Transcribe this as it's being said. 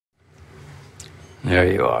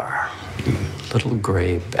There you are, you little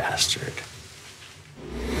gray bastard.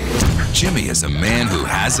 Jimmy is a man who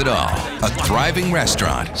has it all. A thriving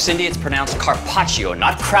restaurant. Cindy, it's pronounced Carpaccio,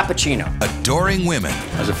 not Crappuccino. Adoring women.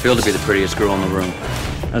 How's it feel to be the prettiest girl in the room?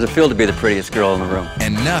 How's it feel to be the prettiest girl in the room?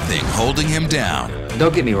 And nothing holding him down.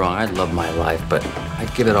 Don't get me wrong, I love my life, but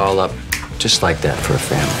I'd give it all up just like that for a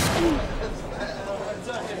family.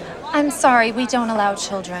 I'm sorry, we don't allow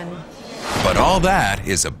children. But all that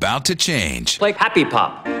is about to change. Play Happy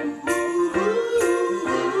Pop.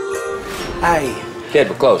 Hi. Kid,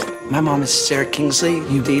 we're closed. My mom is Sarah Kingsley.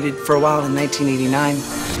 You dated for a while in 1989.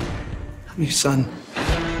 I'm your son.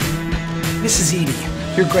 Mrs. Edie,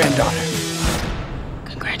 your granddaughter.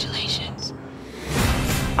 Congratulations.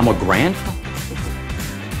 I'm a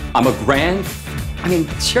I mean,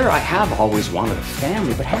 sure, I have always wanted a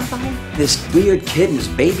family, but have I? This weird kid and his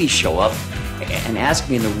baby show up and ask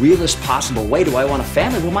me in the realest possible way, do I want a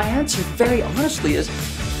family? Well, my answer, very honestly, is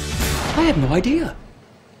I have no idea.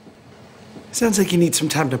 Sounds like you need some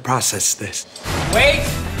time to process this. Wait!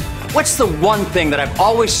 What's the one thing that I've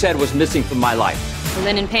always said was missing from my life? The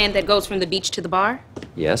linen pan that goes from the beach to the bar?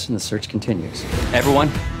 Yes, and the search continues.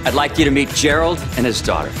 Everyone, I'd like you to meet Gerald and his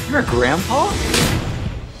daughter. You're a grandpa?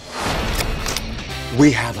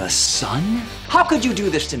 We have a son? How could you do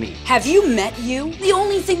this to me? Have you met you? The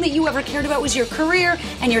only thing that you ever cared about was your career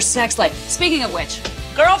and your sex life. Speaking of which,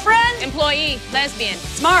 girlfriend, employee, lesbian,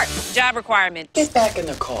 smart, job requirement. Get back in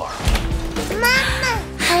the car. Mama!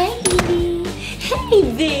 Hi, baby.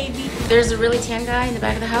 Hey, baby. There's a really tan guy in the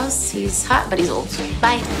back of the house. He's hot, but he's old.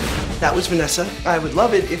 Bye. That was Vanessa. I would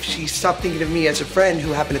love it if she stopped thinking of me as a friend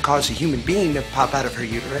who happened to cause a human being to pop out of her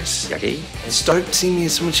uterus. Yucky. And start seeing me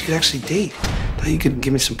as someone she could actually date. Thought you could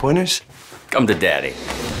give me some pointers? Come to daddy.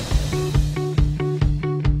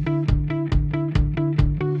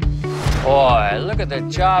 Boy, look at the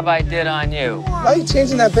job I did on you. Why are you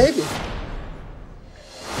changing that baby?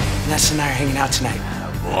 Vanessa and I are hanging out tonight.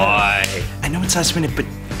 Boy. I know it's last minute, but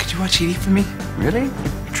could you watch Edie for me? Really?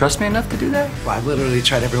 You trust me enough to do that? Well, I've literally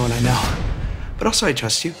tried everyone I know. But also, I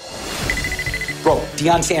trust you. Bro,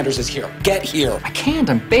 Deion Sanders is here. Get here. I can't,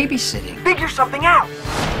 I'm babysitting. Figure something out.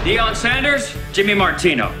 Deion Sanders, Jimmy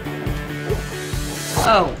Martino.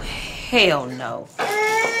 Oh, hell no.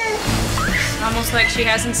 Almost like she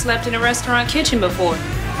hasn't slept in a restaurant kitchen before.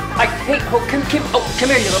 Hey, come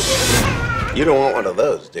here, you little... You don't want one of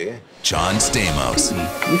those, do you? John Stamos.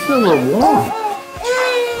 You feel a little warm.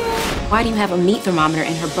 Why do you have a meat thermometer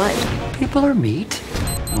in her butt? People are meat.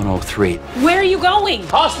 103. Where are you going?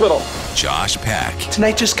 Hospital. Josh Peck.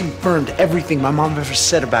 Tonight just confirmed everything my mom ever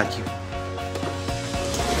said about you.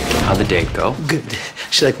 How'd the date go? Good.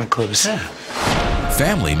 She liked my clothes.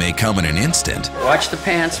 Family may come in an instant, Watch the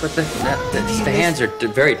pants with the hands are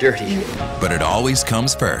very dirty. but it always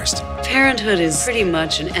comes first. Parenthood is pretty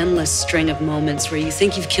much an endless string of moments where you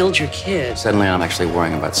think you've killed your kid. Suddenly I'm actually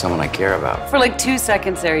worrying about someone I care about. For like 2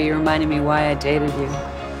 seconds there, you reminded me why I dated you.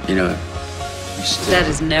 You know, you still... That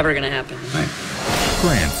is never gonna happen. Right.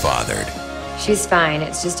 Grandfathered. She's fine.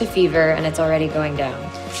 It's just a fever, and it's already going down.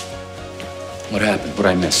 What happened? What'd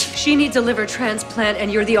I miss? She needs a liver transplant, and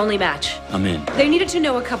you're the only match. I'm in. They needed to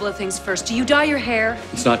know a couple of things first. Do you dye your hair?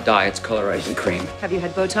 It's not dye, it's colorizing cream. Have you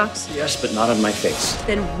had Botox? Yes, but not on my face.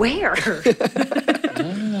 Then where?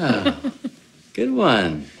 Ah, good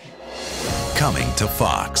one. Coming to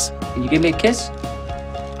Fox. Can you give me a kiss?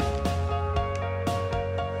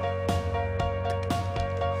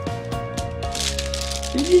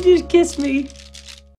 Did you just kiss me?